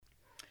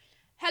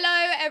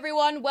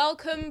everyone.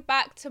 Welcome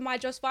back to my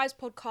Just Vibes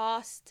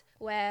podcast,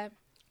 where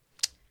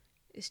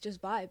it's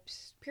just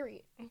vibes.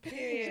 Period.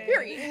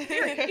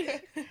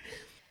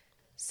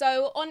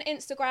 So on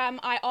Instagram,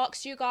 I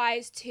asked you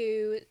guys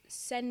to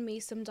send me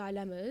some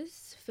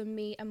dilemmas for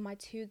me and my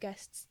two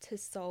guests to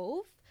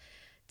solve.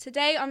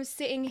 Today, I'm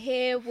sitting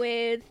here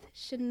with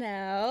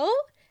Shanelle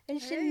and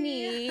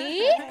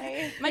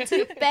Shanique, my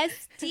two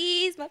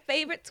besties, my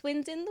favorite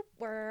twins in the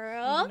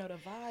world. You know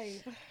the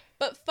vibe.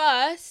 But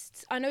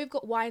first, I know we've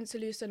got wine to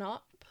loosen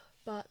up,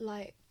 but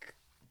I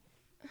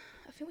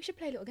think we should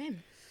play a little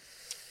game.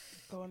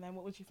 Go on then,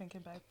 what was you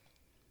thinking, babe?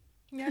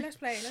 Yeah, let's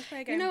play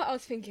a game. You know what I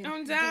was thinking?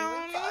 I'm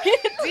down.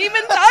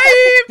 Demon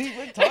time!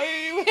 Demon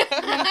time!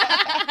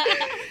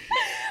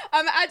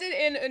 I'm adding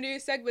in a new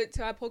segment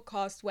to our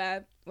podcast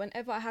where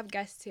whenever I have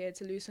guests here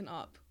to loosen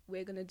up,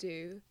 we're going to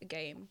do a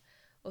game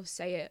of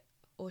say it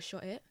or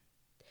shot it.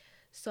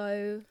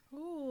 So...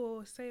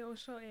 Ooh, say it or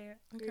shot it.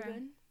 Okay.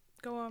 Ruben,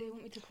 Go on. do you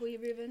want me to call you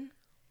Ruben?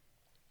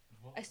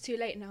 What? It's too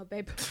late now,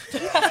 babe.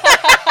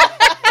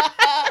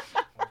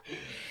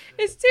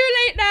 It's too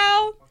late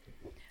now.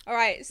 All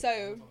right,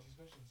 so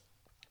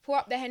pour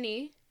up the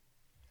Henny.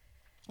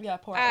 Yeah,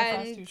 pour out the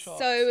first two And shots.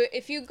 so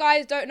if you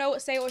guys don't know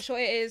what say it or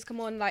short it is, come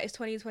on, it's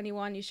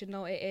 2021, you should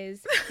know what it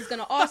is. He's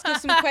gonna ask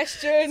us some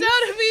questions.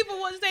 Tell the people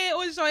what say it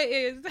or shot it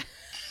is.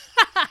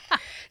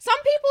 Some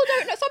people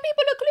don't know. Some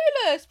people are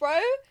clueless, bro.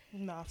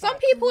 Nah, Some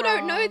facts. people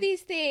don't know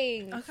these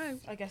things. Okay.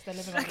 I guess they're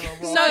living under a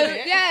rock. So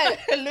yeah,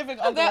 They're living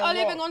under they a are rock.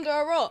 living under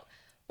a rock.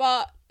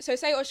 But so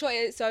say it or short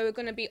it. So we're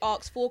gonna be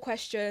asked 4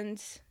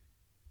 questions,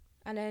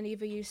 and then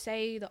either you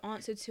say the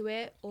answer to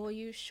it or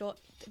you shot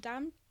the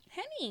damn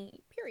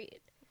Henny. Period.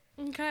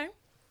 Okay.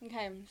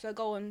 Okay, so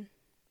go on,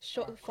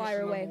 shot the Question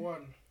fire away. number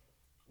 1.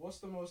 What's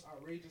the most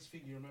outrageous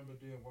thing you remember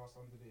doing whilst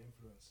under the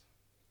influence?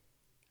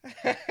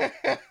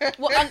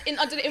 What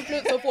under the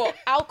influence of what?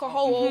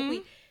 Alcohol or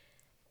weed?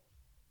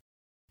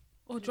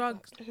 Or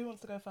drugs. Who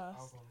wants to go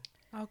first?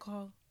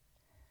 Alcohol.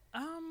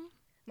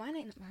 Mine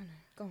ain't.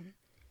 Go on.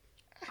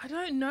 I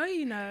don't know,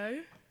 you know.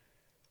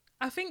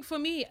 I think for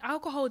me,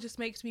 alcohol just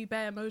makes me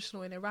bare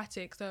emotional and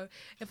erratic. So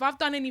if I've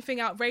done anything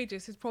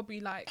outrageous, it's probably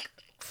like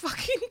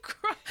fucking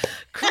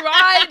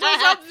cried or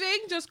something.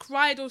 Just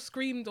cried or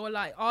screamed or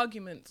like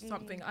arguments,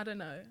 something. I don't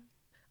know.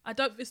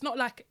 It's not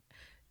like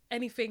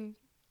anything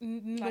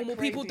normal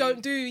people crazy.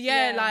 don't do.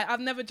 Yeah, Yeah. like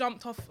I've never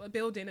jumped off a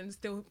building and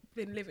still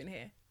been living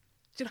here.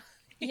 Do you know?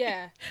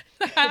 Yeah.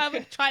 I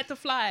haven't tried to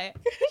fly.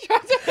 Big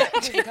girl.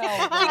 You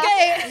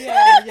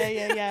get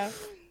it? Yeah.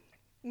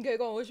 Okay,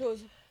 go on. What's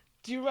yours?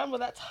 Do you remember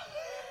that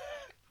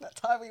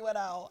time we went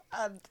out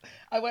and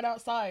I went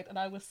outside and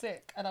I was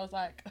sick and I was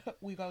like,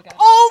 we go again.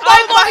 Oh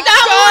my god,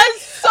 that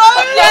was so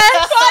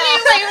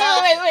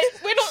funny.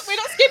 Wait. We're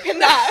not skipping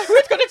that.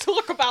 We're gonna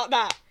talk about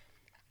that.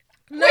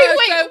 No,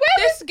 Wait, so where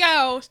this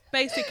girl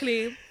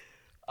basically.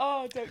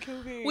 Oh, don't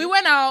kill me. We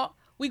went out.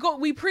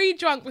 We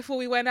pre-drunk before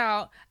we went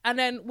out, and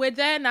then we're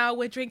there now.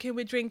 We're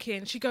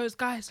drinking. She goes,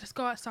 guys, let's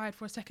go outside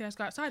for a second. Let's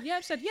go outside. Yeah,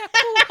 I said, yeah,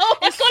 cool.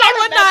 It's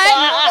summer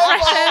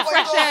night.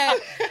 Fresh air.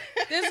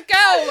 This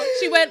girl,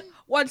 she went,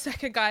 1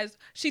 second, guys.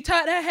 She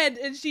turned her head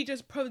and she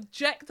just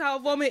projectile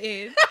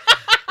vomited.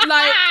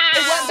 Like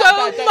so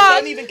much.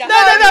 Don't even get No.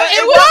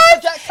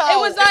 It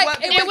was like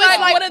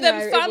like- one of them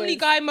no, it Family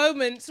was- Guy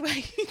moments where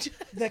you just,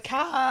 the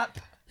cap.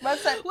 Man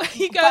said, where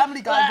you go,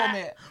 Family Guy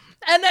vomit.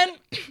 and then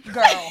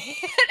Girl.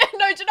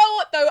 No, do you know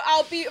what though?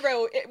 I'll be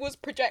real. It was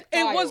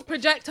projectile. it was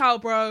projectile,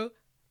 bro.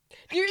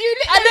 You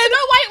and then you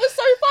know why it was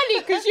so funny?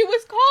 Because you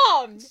was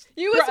calm.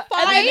 You was And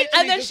fine. then,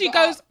 and then just she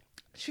got goes,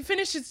 she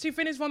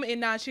finished vomiting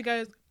now. She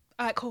goes,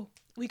 all right, cool,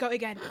 we go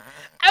again.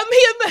 And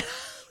me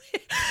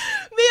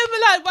and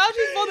Milan, while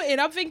she's vomiting,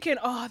 I'm thinking,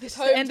 oh, this is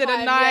the Home end of the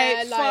time,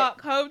 night. yeah,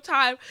 Fuck, home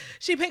time.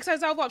 She picks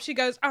herself up. She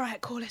goes, all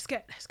right, cool, let's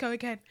go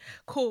again.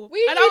 Cool.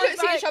 We and usually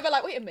looked at each other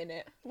like, wait a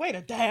minute. Wait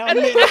a damn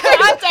minute.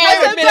 I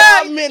said, Wait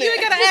a "Girl, minute. you're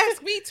gonna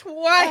ask me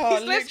twice.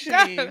 Oh, Let's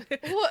literally. go.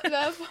 What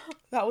the fuck?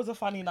 That was a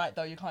funny night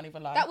though, you can't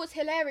even lie. That was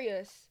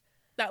hilarious.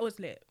 That was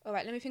lit. All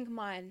right, let me think of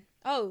mine.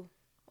 Oh,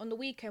 on the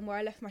weekend where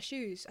I left my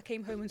shoes, I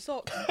came home in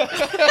socks. I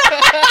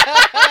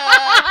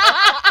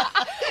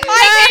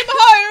came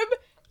home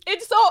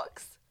in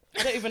socks.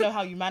 I don't even know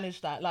how you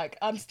managed that. Like,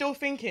 I'm still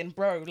thinking,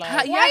 bro, like...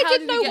 Yeah, Why how did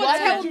did no you get one that?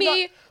 tell Did you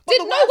me? not- But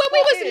Did the no, worst when we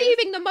part was is-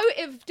 leaving the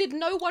motive, did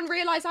no one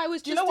realise I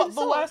was just Do you know what in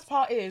the socks? worst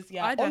part is?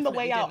 Yeah, I on the definitely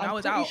way out, didn't. I I'm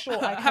was pretty out. sure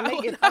I I was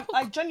collated. out.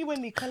 I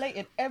genuinely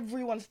collated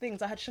everyone's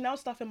things. I had Chanel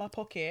stuff in my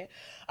pocket.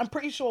 I'm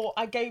pretty sure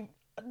I gave...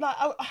 Like,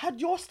 I had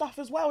your stuff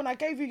as well, and I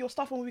gave you your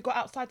stuff when we got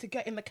outside to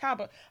get in the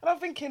cab. And I'm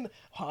thinking,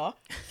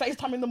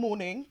 FaceTime in the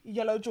morning,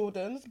 yellow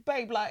Jordans.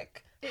 Babe,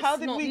 like, how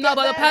did not- we No, get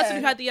but the there? person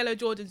who had the yellow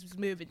Jordans was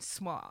moving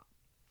smart.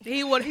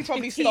 He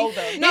probably stole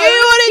them. He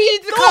wanted you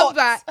to come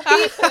back.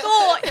 He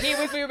thought he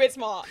was moving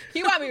smart.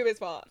 He might be moving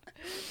smart.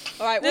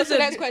 All right, what's the Listen.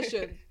 next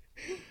question?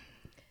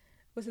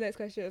 What's the next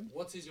question?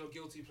 What is your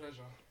guilty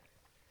pleasure?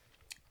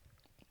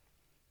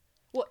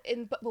 What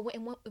in what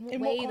In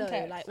way what though?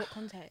 context? Like what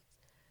context?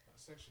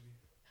 Sexually.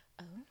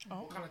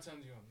 Oh. What kind of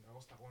turns you on? Like,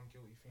 what's that one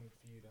guilty thing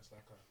for you that's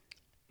like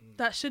a...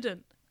 That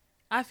shouldn't.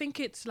 I think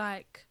it's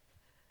like,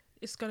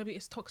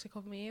 it's toxic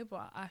of me,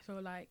 but I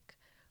feel like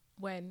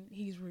when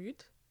he's rude.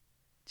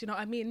 Do you know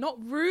what I mean? Not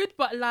rude,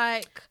 but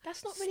like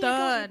That's not really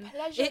stern. a guilty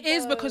pleasure, It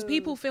is because though.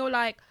 people feel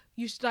like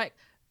you should like.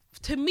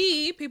 To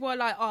me, people are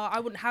like, "Oh, I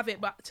wouldn't have it,"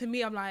 but to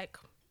me, I'm like,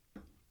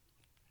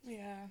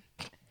 Yeah.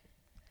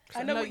 So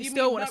I know no, what you you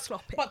still mean, wanna but-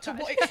 slop it, But to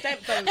guys. what extent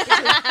though?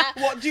 Because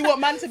what do you want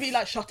man to be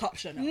like? Shut up,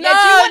 Chanel. no, Yeah,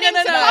 do you want him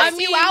no, to no. cuss I you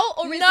mean, out,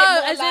 or is it no,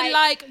 more as in like-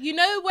 like, you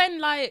know when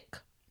like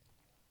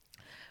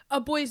a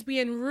boy's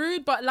being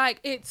rude, but like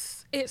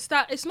it's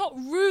that it's not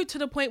rude to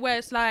the point where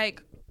it's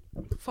like,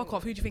 fuck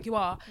off, who do you think you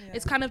are? Yeah.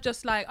 It's kind of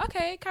just like,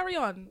 okay, carry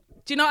on.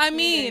 Do you know what I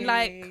mean?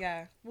 Like,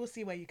 yeah, we'll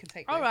see where you can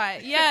take. all this.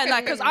 right, yeah,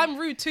 like, because I'm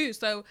rude too,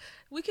 so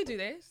we could do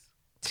this.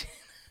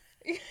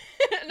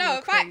 No,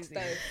 You're facts crazy.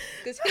 though,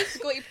 because his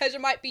guilty pleasure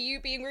might be you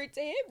being rude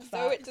to him,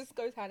 so it Facts. just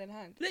goes hand in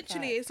hand.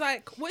 Literally, it's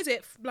like, what is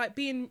it? Like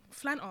being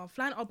flanter,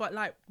 but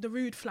like the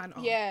rude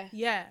flanter. Yeah.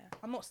 Yeah.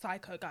 I'm not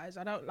psycho, guys.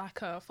 I don't like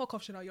fuck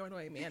off, Chanel, you're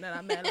annoying me. And then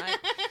I'm there like,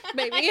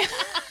 baby.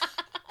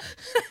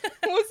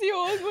 What's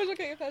yours? What's your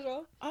guilty pleasure?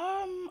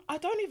 I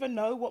don't even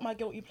know what my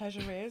guilty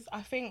pleasure is.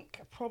 I think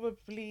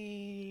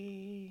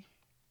probably.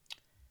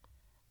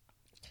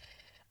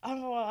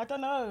 I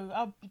don't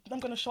know. I'm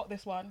gonna shot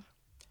this one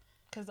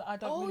because I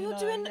don't Oh, really you're know.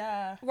 doing-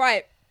 Yeah.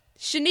 Right,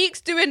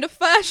 Shanique's doing the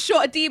first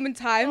shot of Demon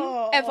Time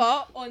Oh.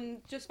 ever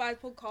on Just Vibes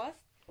podcast.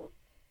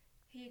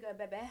 Here you go,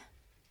 baby.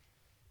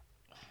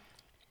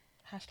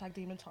 Hashtag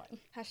demon time.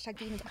 Hashtag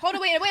Demon Time. Hold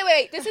on,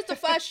 wait. This is the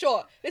first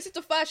shot. This is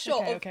the first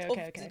shot Okay.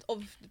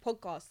 of the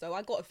podcast, so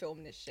I gotta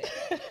film this shit.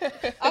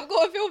 I've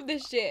gotta film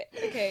this shit.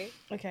 Okay.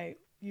 Okay,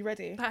 you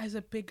ready? That is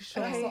a big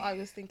shot. That's what I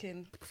was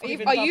thinking. Are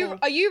Even you double.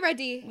 are you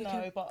ready?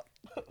 No, but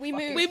We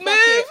fuck move. it. We Fuck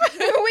move.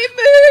 it. We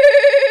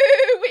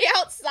move. We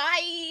outside.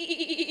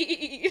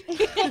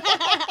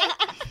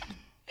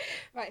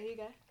 Right, here you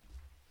go.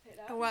 Take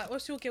that. All right,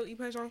 what's your guilty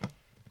pleasure?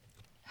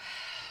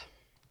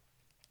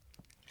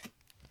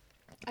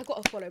 I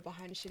gotta follow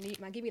behind Shanique,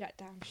 man. Give me that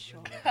damn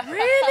shot. Really,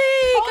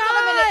 Hold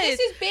on a minute. guys?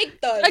 This is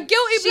big though. A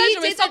guilty She pleasure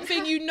is didn't something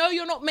have- you know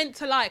you're not meant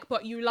to like,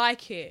 but you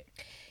like it.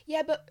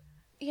 Yeah, but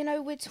you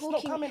know we're It's not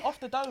talking. coming off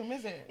the dome,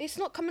 is it? It's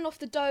not coming off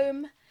the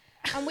dome,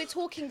 and we're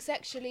talking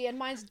sexually, and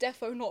mine's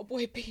defo not a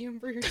boy being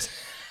rude.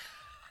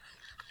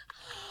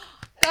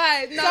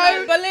 Guys,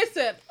 So- but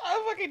listen.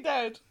 I'm fucking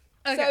dead.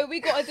 So we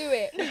gotta do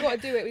it. We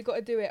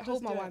gotta do it.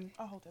 Hold Just my do it. wine.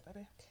 I'll hold it,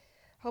 baby.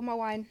 Hold my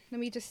wine. Let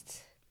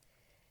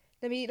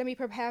me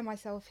prepare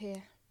myself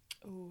here.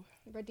 Ooh,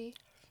 Ready?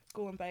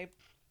 go on, babe.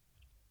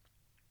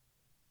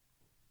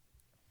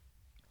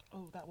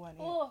 Oh, that one.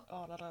 Oh.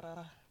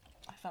 Da.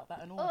 I felt that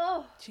and all.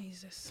 Oh,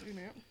 Jesus. Wait a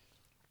minute.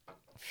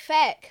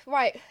 feck.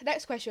 Right.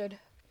 Next question.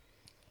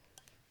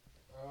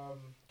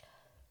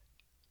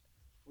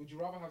 Would you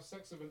rather have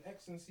sex with an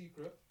ex in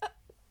secret?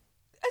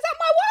 Is that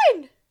my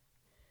wine?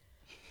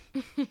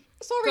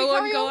 Sorry. Go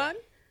carry on.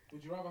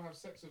 Would you rather have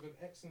sex with an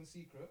ex in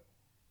secret,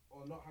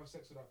 or not have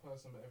sex with that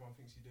person but everyone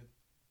thinks you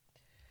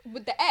did?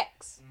 With the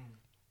ex.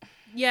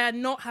 Yeah,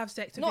 not have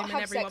sex with Not him and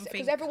have everyone sex thinks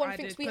because everyone I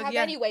thinks did, we 'cause have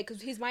yeah. anyway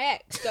because he's my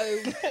ex. So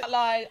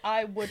Like,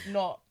 I would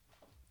not.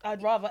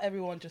 I'd rather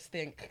everyone just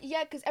think.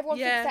 yeah, because everyone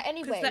Yeah, thinks that 'cause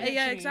anyway. yeah,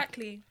 Literally.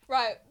 exactly.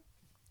 Right.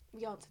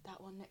 We answered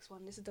that one. Next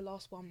one. This is the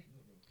last one.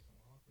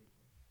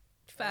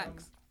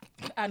 Facts.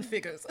 And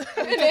figures. Are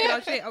we talking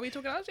our shit? Are we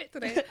talking our shit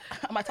today?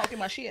 Am I talking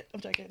my shit? I'm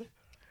joking.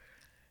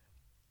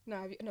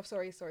 No,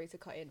 sorry to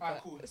cut in.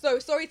 Alright, But, cool. So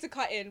sorry to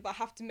cut in, but I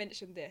have to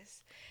mention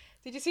this.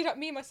 Did you see that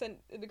meme I sent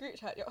in the group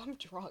chat? Yo, I'm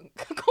drunk.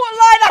 I can't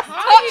lie, that's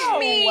touched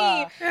me.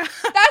 Ow.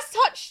 That's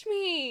touched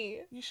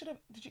me. You should have.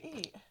 Did you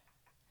eat?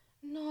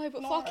 No,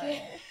 but No. fuck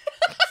it.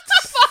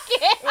 Fuck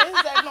it.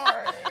 Where's that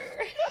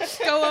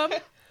no? Go on.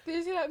 Did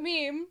you see that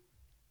meme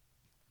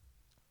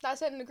that I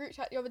sent in the group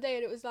chat the other day?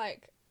 And it was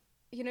like,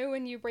 you know,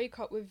 when you break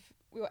up with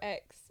your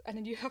ex and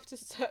then you have to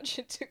search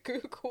into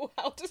Google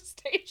how to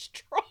stay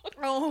strong.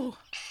 Oh,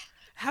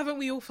 haven't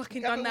we all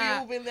fucking done Haven't we all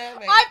that? been there,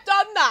 mate? I've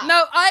done that.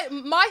 No,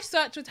 my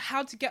search was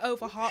how to get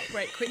over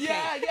heartbreak quickly.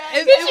 Yeah. It-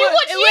 Did it you was-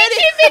 watch it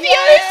YouTube really-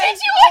 videos? Did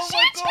you watch Oh my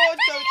YouTube god,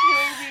 don't kill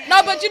me.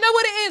 No, but do you know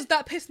what it is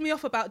that pissed me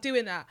off about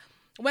doing that?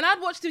 When I'd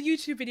watch the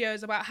YouTube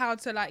videos about how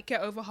to like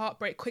get over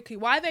heartbreak quickly,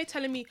 why are they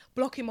telling me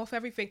block him off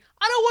everything?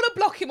 I don't want to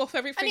block him off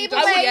everything. even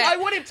Just when- yet. I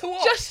want him to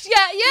watch. Just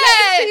yeah. Yeah.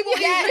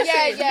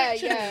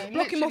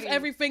 Block him off Literally.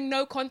 everything,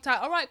 no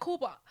contact. All right, cool,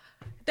 but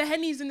the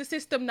Henny's in the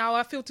system now.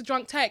 I feel to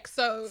drunk text,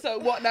 so So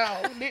what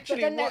now?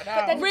 Literally, what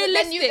now?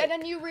 Realistic. And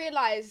then you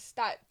realise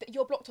that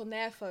you're blocked on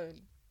their phone.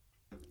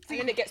 And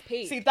then it gets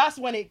peed. See, that's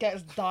when it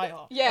gets dire.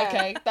 Yeah.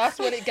 Okay, that's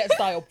when it gets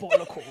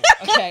diabolical.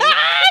 Okay.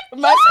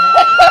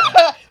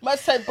 Man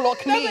said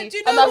block No, me, but do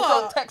you and know I'm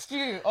what? gonna text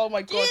you. Oh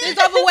my god. there's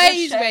other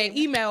ways, Shame. mate.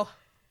 Email.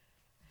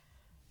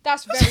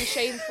 That's very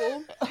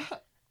shameful.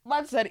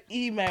 Man said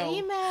email.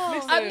 Email.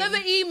 Listen. I've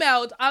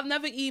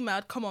never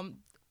emailed. Come on.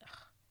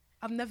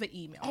 I've never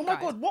emailed. Oh my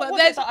guys. God, what But was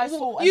there's- it that I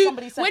saw and You,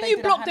 somebody said when they you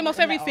did a block them off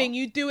handwritten everything, letter?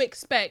 you do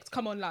expect.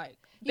 Come on, like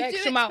the You do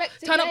extra amount.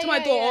 expect it, Turn up yeah, to my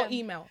yeah, door or yeah.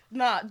 email.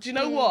 Nah, do you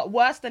know what?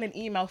 Worse than an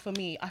email for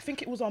me. I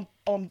think it was on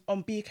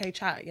BK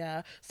chat.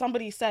 Yeah,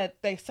 somebody said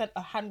they sent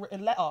a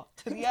handwritten letter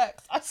to the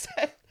ex. I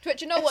said, But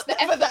you know what? The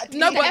never effort, that deep.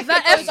 No, the but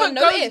that goes effort goes.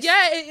 unnoticed.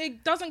 Yeah,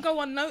 it doesn't go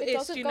unnoticed.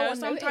 doesn't You go know,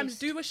 unnoticed. sometimes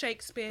do a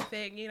Shakespeare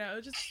thing. You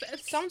know, just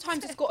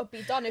Sometimes it's got to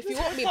be done. If you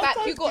want me back,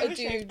 you got to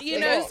do. you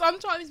know,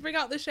 sometimes bring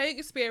out the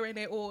Shakespeare in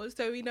it all,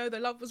 so we know the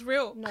love was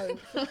real. No.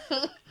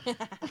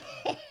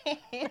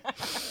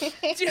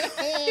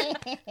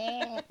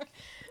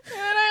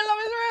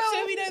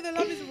 So we know the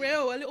love is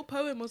real. A little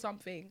poem or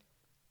something.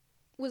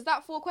 Was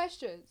that 4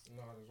 questions?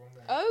 No, there's one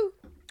more. Oh,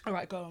 all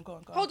right, go on.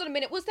 hold on a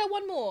minute. Was there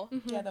one more?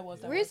 Yeah, there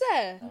was. Where is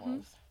there? There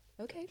was.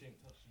 Okay.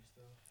 Jink touched you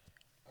still.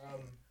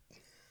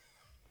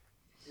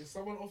 If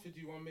someone offered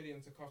you 1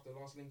 million to cuff the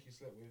last link you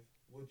slept with,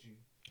 would you?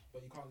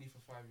 But you can't leave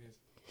for 5 years.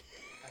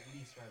 At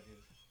least 5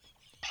 years.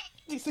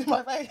 You see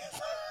my face?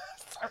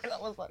 Sorry,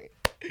 that was funny.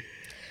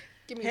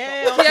 Give me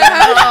Hell a shot.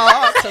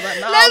 no, to the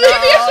no, Let me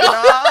give me a no, shot.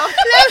 no.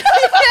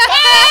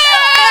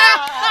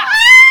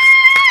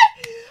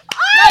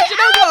 No, do you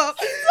know what?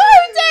 So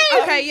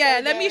dead. Okay, yeah,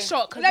 so let me dead.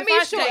 shot. Cause Let if me I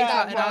shot say that,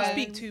 something, I'll man.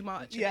 speak too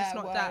much. Yeah, It's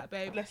not word. that,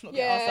 babe. Let's not get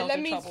Yeah, ourselves let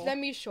in me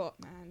trouble. shot,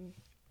 man.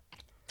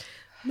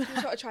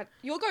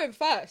 You're going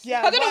first.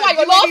 Yeah, I don't know word, why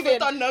you're you ain't even laughing.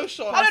 done no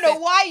shot. I don't know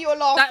why you're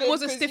laughing. That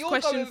was a 'cause stiff you're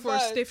question going for a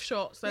first. stiff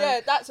shot. So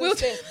Yeah, that's a we'll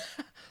stiff.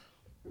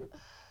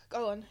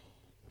 Go on.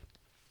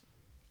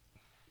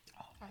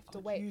 I have to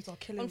wait. Yous are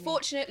killing me.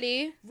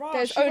 Unfortunately, Rah,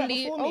 there's she went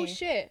only. before Oh me.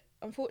 shit!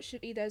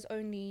 Unfortunately, there's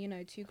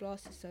only 2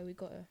 glasses, so we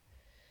gotta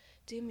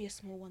do me a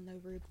small one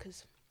though, Rube,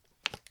 because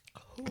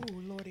Oh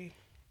lordy.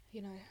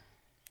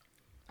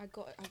 I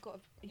got.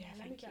 Yeah,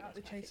 let me thank get you. out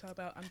the that's chaser perfect.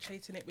 about. I'm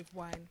chasing it with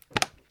wine.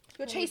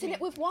 You're chasing it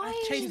with wine.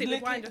 Chased it with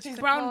licking- wine. Just she's-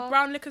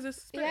 brown liquor's a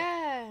spirit.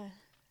 Yeah.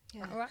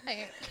 All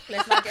right.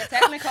 Let's not get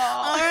technical.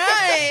 All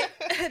right.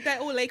 They're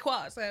all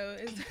liqueur, so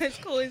it's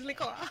cool. It's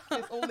liqueur.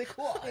 It's all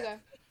liqueur. There you go.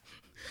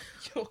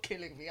 You're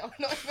killing me. I'm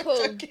not even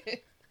Cool. joking.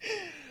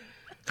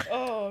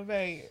 Oh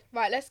mate.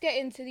 Right, let's get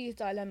into these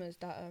dilemmas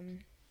that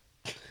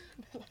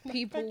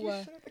people Thank you,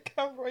 were. show the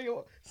camera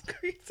your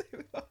screen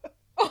saver.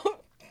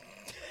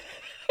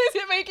 Is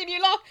it making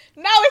you laugh?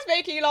 Now it's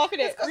making you laugh,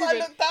 innit? Because I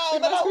looked down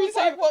and my I was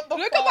like, what the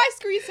Look fuck? at my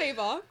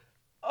screensaver.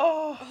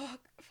 Oh, Oh,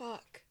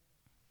 fuck.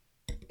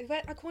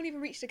 I can't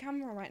even reach the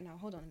camera right now.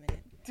 Hold on a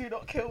minute. do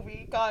not kill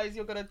me. Guys,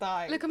 you're gonna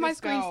die. Look at my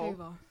This girl.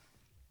 screensaver.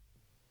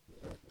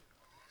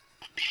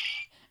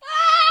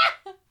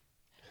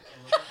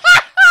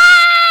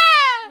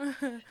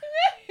 Can you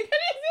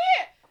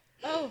see it?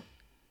 Oh.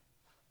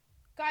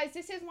 Guys,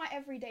 this is my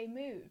everyday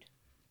mood.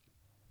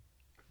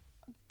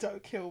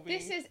 Don't kill me.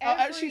 This is I'll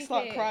actually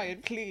start everything.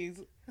 crying,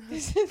 please.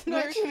 This is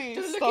Literally,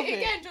 Just look stop at it it.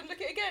 again. Just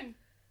look at it again.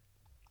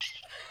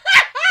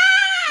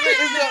 It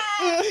is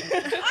I'm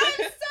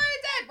so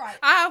dead. Right.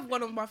 I have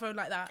one on my phone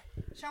like that.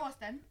 Show us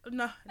then.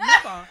 No,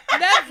 never,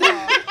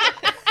 never.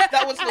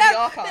 that was for the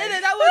archive.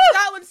 No,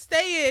 that would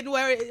stay in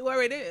where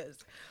it is.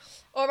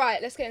 All right,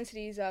 let's get into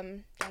these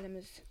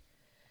dilemmas.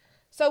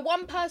 So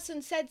one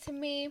person said to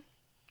me,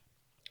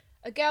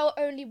 "A girl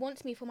only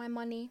wants me for my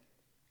money.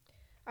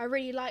 I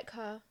really like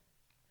her.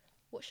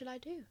 What should I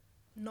do?"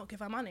 Not give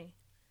her money.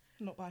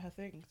 Not buy her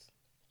things.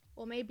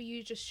 Or maybe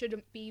you just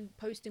shouldn't be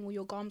posting all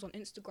your gums on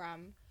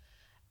Instagram,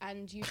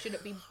 and you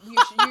shouldn't be.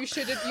 You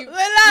shouldn't. You.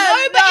 But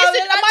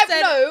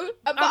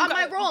am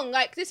I wrong?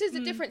 Like, this is the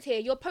difference here.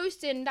 You're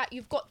posting that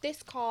you've got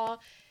this car,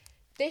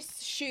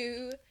 this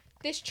shoe,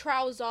 this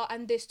trouser,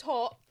 and this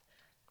top.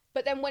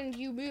 But then when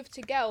you move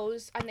to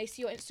girls and they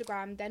see your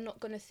Instagram, they're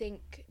not gonna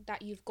think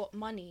that you've got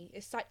money.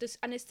 It's like this,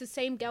 and it's the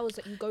same girls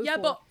that you go for. Yeah,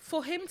 but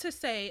for him to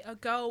say a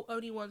girl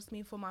only wants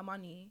me for my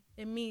money,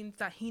 it means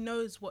that he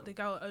knows what the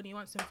girl only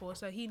wants him for.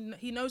 So he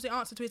knows the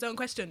answer to his own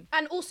question.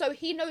 And also,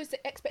 he knows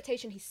the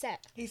expectation he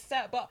set. He's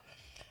set, but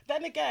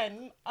then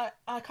again,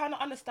 I kind of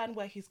understand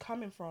where he's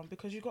coming from,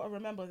 because you've got to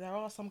remember there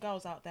are some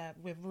girls out there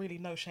with really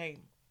no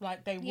shame.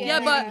 Like, they will Yeah,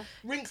 really but-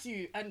 rinse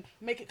you and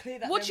make it clear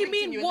that What they're do you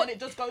rinsing mean? you, What- and then it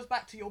just goes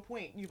back to your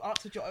point. You've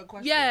answered your own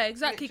question. Yeah,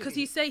 exactly. Because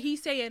literally.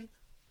 he's saying,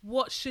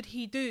 what should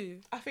he do?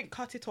 I think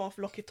cut it off,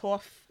 lock it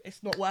off.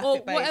 It's not worth Or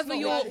it, babe. whatever It's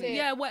you're, not worth it.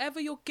 yeah, whatever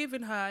you're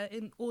giving her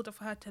in order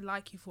for her to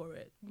like you for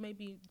it.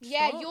 Maybe.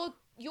 Yeah, stop.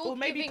 you're Or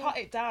maybe giving... cut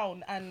it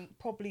down and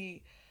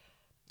probably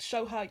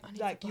show her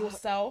like to burp.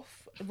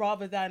 yourself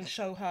rather than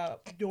show her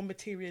your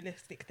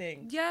materialistic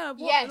thing. Yeah. What,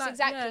 Yes, like,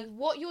 exactly. yeah.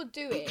 What you're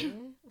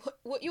doing,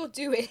 what you're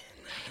doing,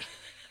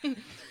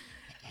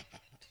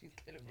 She's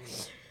killing me.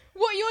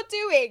 what you're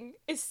doing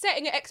is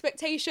setting an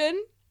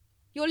expectation.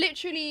 You're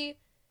literally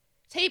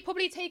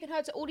probably taking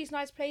her to all these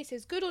nice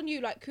places. Good on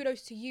you, like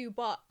kudos to you.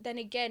 But then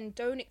again,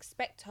 don't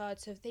expect her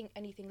to think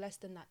anything less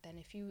than that. Then,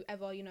 if you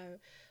ever,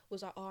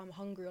 was like, oh, I'm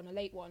hungry on a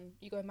late one,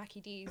 you go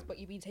Mackie D's, but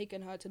you've been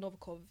taking her to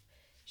Novikov,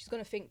 she's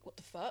gonna think, what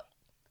the fuck?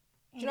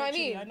 Do you know what I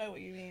Literally, mean? I know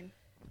what you mean.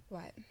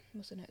 Right,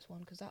 what's the next one?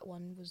 Because that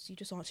one was, you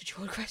just answered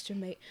your own question,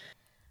 mate.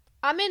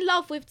 I'm in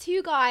love with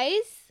 2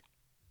 guys.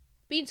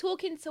 Been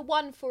talking to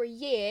one for a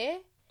year.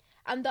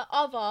 and the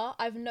other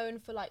I've known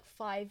for like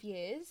 5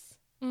 years.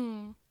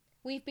 Mm.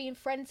 We've been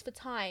friends for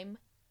time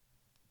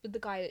with the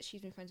guy that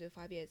she's been friends with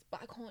 5 years,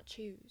 but I can't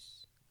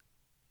choose.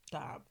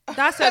 Damn.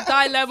 That's a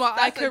dilemma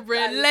I could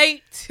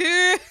relate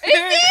to.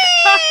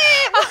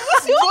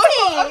 What's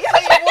your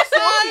thing?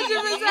 What's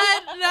your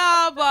 100%.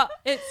 No, but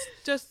it's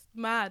just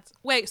mad.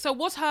 Wait, so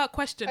what's her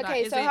question?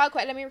 Okay, so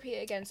let me repeat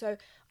it again. So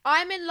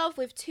I'm in love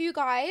with 2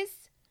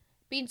 guys,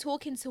 been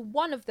talking to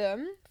one of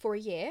them for a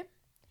year,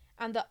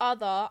 and the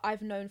other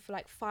I've known for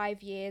like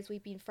 5 years.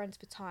 We've been friends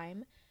for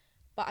time,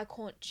 but I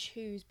can't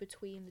choose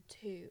between the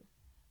 2.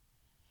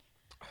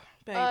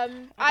 Babe, I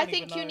don't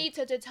think even you know. need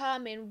to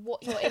determine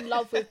what you're in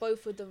love with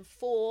both of them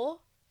for.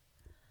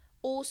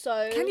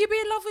 Also, Can you be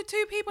in love with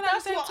 2 people at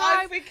That's the same what time?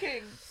 I'm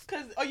thinking.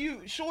 Because are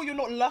you sure you're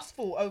not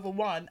lustful over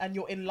one and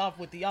you're in love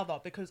with the other?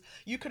 Because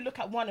you can look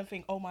at one and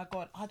think, oh my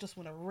God, I just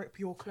want to rip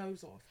your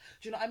clothes off.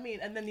 Do you know what I mean?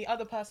 And then the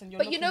other person you're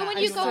But you looking know at when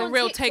and you you're go like, on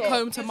real TikTok, take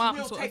home to It's mum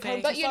real sort of take home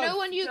thing. to but you know self.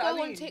 when you Do know go what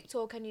I on mean?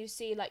 TikTok and you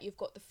see like you've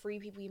got the 3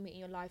 people you meet in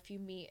your life, you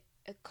meet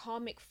a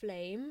karmic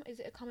flame. Is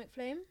it a karmic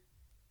flame?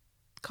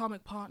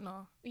 Karmic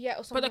partner. Yeah, or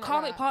But something the like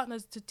karmic that.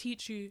 partner's to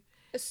teach you.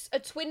 A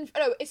twin.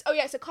 No,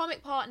 it's a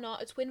karmic partner,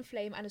 a twin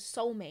flame, and a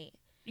soulmate.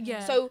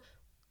 Yeah. So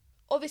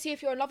obviously,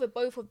 if you're in love with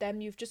both of them,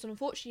 you've just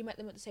unfortunately met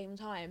them at the same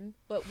time.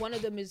 But one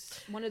of them is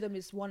one of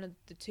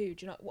the 2.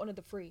 Do you know? One of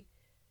the 3. Do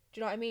you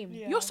know what I mean?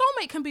 Yeah. Your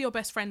soulmate can be your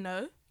best friend,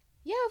 though.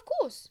 Yeah, of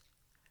course.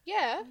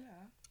 Yeah.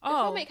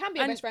 Oh, Soulmate can be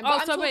your and- best friend, but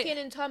I'm so talking wait.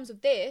 in terms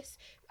of this,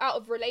 out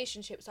of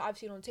relationships that I've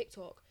seen on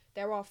TikTok,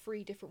 there are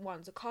 3 different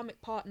ones. A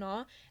karmic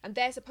partner, and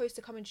they're supposed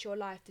to come into your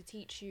life to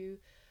teach you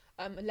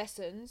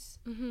lessons.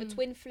 Mm-hmm. A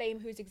twin flame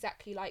who's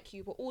exactly like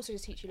you, but also to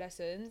teach you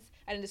lessons.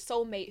 And then the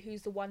soulmate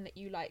who's the one that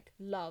you like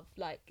love,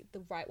 like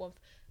the right one.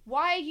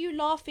 Why are you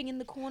laughing in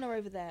the corner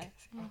over there?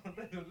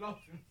 You're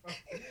laughing, bro.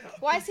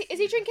 Why is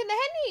he drinking the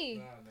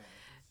Henny?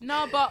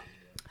 Nah. No, but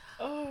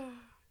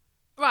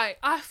right,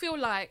 I feel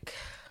like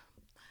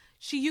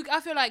I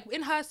feel like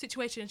in her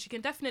situation, she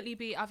can definitely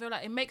be. I feel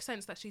like it makes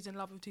sense that she's in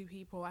love with 2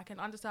 people. I can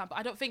understand, but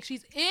I don't think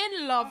she's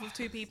in love with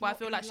 2 people. I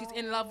feel like she's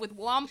in love with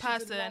one She's in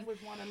person, love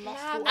with one and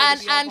lustful over and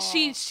the and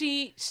other.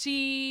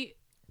 she.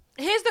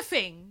 Here's the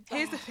thing.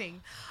 Here's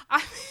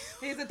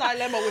Here's a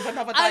dilemma with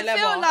another I dilemma.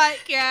 feel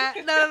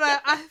like no.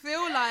 I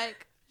feel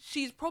like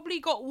she's probably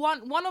got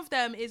one of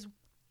them is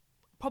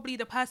probably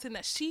the person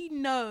that she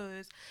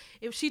knows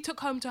if she took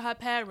home to her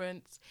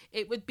parents,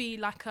 it would be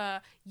like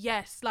a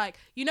yes. Like,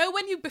 you know,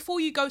 when before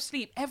you go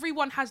sleep,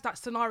 everyone has that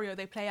scenario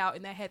they play out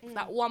in their head for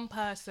that one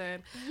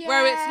person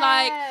where it's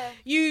like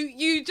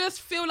you just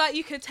feel like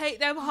you could take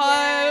them home.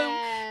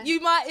 Yeah.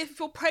 You might, if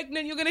you're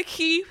pregnant, you're gonna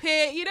keep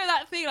it. You know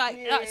that thing, like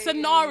that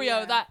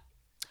scenario that.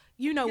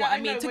 You know Yeah, what I I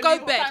mean? know, To when go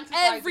you're bed.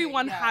 fantasizing,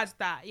 Everyone yeah. has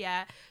that,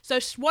 yeah. So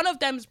one of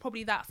them is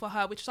probably that for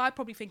her, which I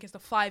probably think is the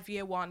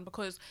 5-year one,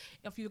 because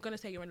if you're going to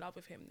say you're in love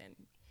with him, then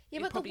Yeah,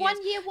 it but the probably 1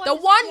 is. year one. The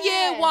is- 1 year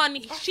yeah.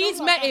 one, she's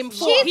like met him, that's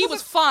thought love. he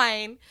was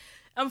fine,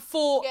 and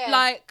thought Yeah.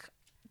 like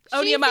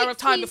only She a matter of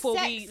thinks time he's before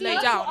sexy. we lay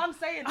That's down. what I'm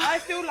saying. I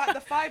feel like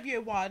the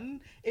 5-year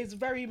one is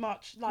very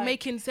much like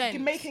Making sense.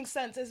 Making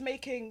sense is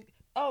making.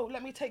 Oh,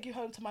 let me take you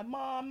home to my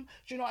mum.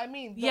 Do you know what I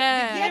mean?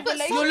 Yeah. Yeah, but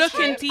You're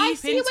looking sometimes deep I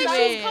see into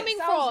where she's it. coming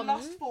sounds from.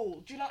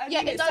 lustful. Do you know what I Yeah,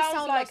 mean? it does sounds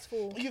sound like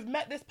lustful. you've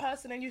met this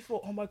person and you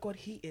thought, oh my God,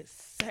 he is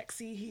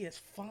sexy, he is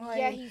fine.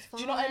 Yeah, he's Do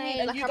you know what I mean? fine.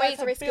 And Like, you I'm guys ready to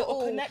have risk it built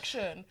all. a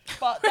connection.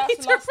 But Ready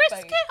that's to lust,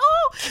 risk babe. it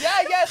all.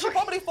 Yeah, she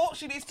probably thought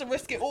she needs to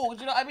risk it all. Do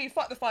you know what I mean?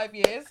 Fuck the 5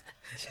 years.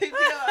 Do you know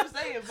what I'm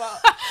saying?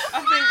 But I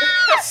think,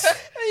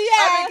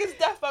 I think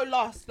it's defo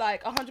lust.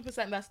 Like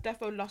 100%. That's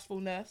defo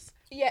lustfulness.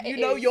 Yeah, you it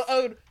know is. your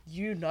own.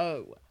 You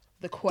know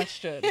the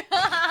question, baby.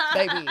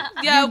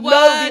 Yeah, you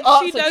word,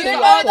 know she the knows answer to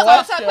the that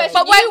answer. question.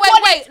 But You wait,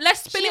 wanted-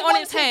 let's spin She it on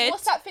its wanted- head.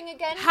 What's that thing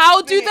again?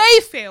 How do Spin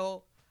it. they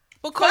feel?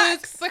 Because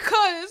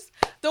Facts.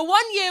 the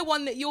 1 year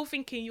one that you're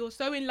thinking you're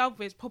so in love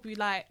with is probably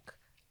like,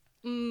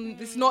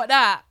 it's not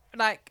that.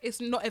 Like, it's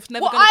never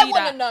What gonna I be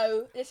want that. to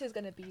know, this is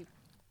gonna be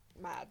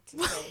mad.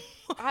 To say.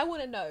 I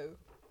want to know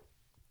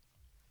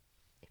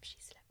if she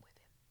slept with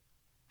him.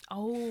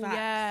 Oh Facts.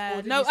 yeah.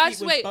 Or did No, you sleep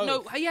actually, with wait, both?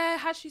 no, yeah.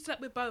 Has she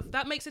slept with both?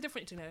 That makes a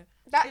difference, you know.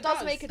 That It does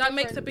does. make a That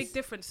difference. makes a big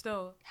difference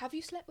still. Have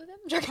you slept with him?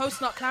 Post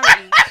nut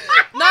clarity.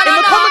 No, In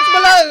the comments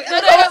below. No,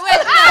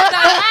 wait,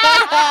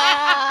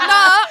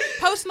 no.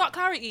 Post nut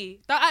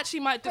clarity. That actually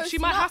might. She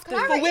might Post-nut have to.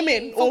 clarity. For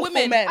women For or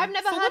women. for men? I've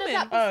never For heard women.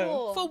 of that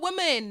before. For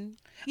women.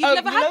 You've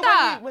never you had know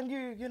that. when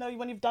you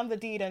you've done the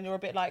deed and you're a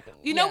bit like,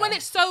 You know yeah, when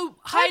it's so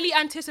highly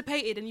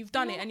anticipated and you've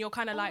done it and you're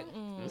kind of like,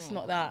 it's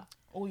not that.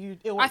 Or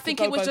I think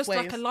it was just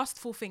like a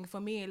lustful thing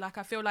for me. Like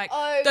I feel like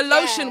Oh, the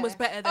lotion yeah. was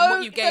better than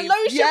what you gave. The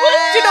lotion Yeah.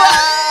 was, Do you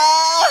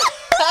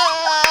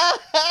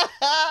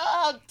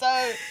know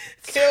Don't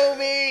kill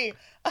me.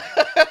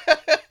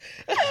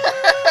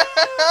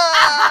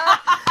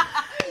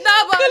 No,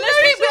 but let's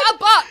keep it a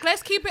buck.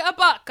 Let's keep it a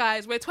buck,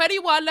 guys. We're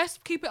 21. Let's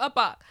keep it a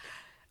buck.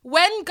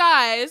 When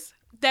guys,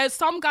 there's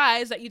some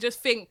guys that you just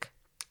think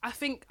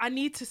I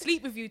need to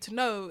sleep with you to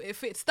know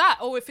if it's that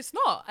or if it's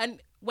not.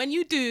 And when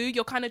you do,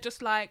 you're kind of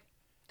just like,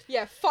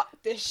 yeah, fuck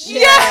this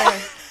shit. Yeah.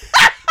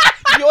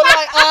 You're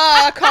like,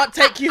 I can't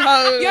take you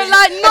home. You're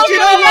like, not Do you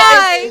gonna know what?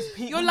 lie. It's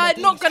peak You're when like,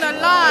 the not D's gonna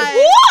good.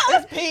 lie.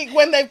 It's peak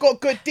when they've got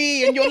good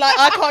D, and you're like,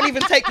 I can't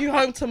even take you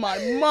home to my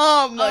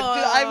mum. Do you know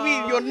what I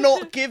mean? You're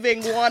not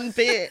giving one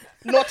bit.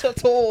 Not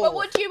at all. But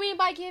what do you mean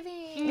by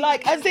giving?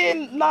 Like, as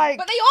in, like...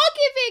 But they are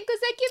giving because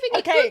they're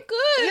giving it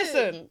good.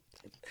 Listen,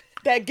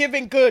 they're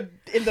giving good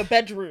in the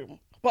bedroom.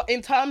 But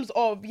in terms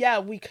of, yeah,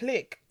 we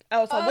click.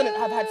 Else I wouldn't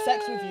have had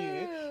sex with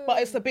you.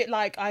 But it's a bit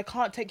like, I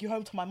can't take you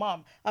home to my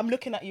mum. I'm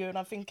looking at you and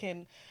I'm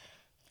thinking...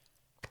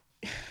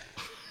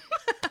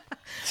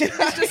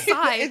 It's just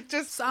side. It's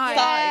just side.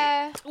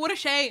 Yeah. What a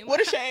shame. What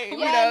a shame,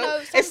 Yeah, you know?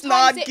 no, It's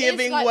not sometimes it is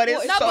giving like what what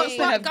it's it's supposed to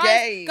doing. have guys,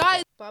 gave.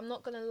 guys. But I'm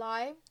not gonna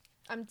lie,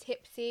 I'm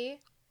tipsy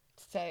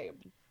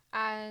Same.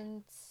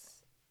 and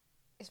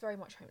it's very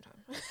much home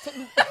time. That's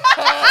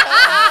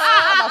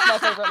my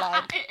favourite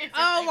line.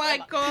 Oh my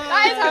god.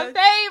 That is her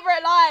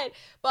favourite line.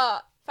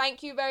 But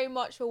thank you very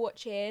much for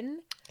watching.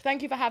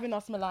 Thank you for having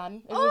us,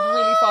 Milan. It was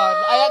really fun.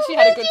 I actually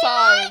had a good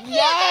time.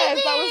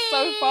 Yes, that was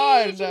so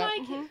fun. Did you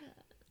like it?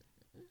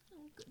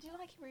 Do you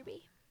like it,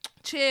 Ruby?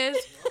 Cheers.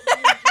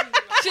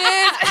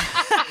 Cheers.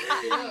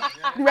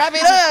 Wrap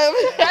it up.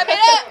 Wrap it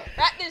up.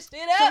 Wrap this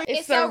shit up.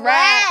 It's a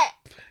wrap.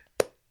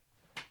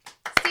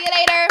 See you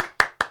later.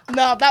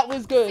 No, that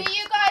was good. See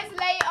you guys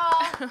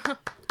later.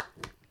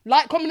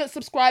 Like, comment, and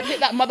subscribe. Hit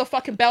that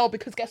motherfucking bell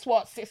because guess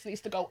what? Sis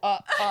needs to go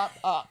up, up,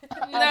 up.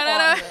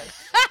 No.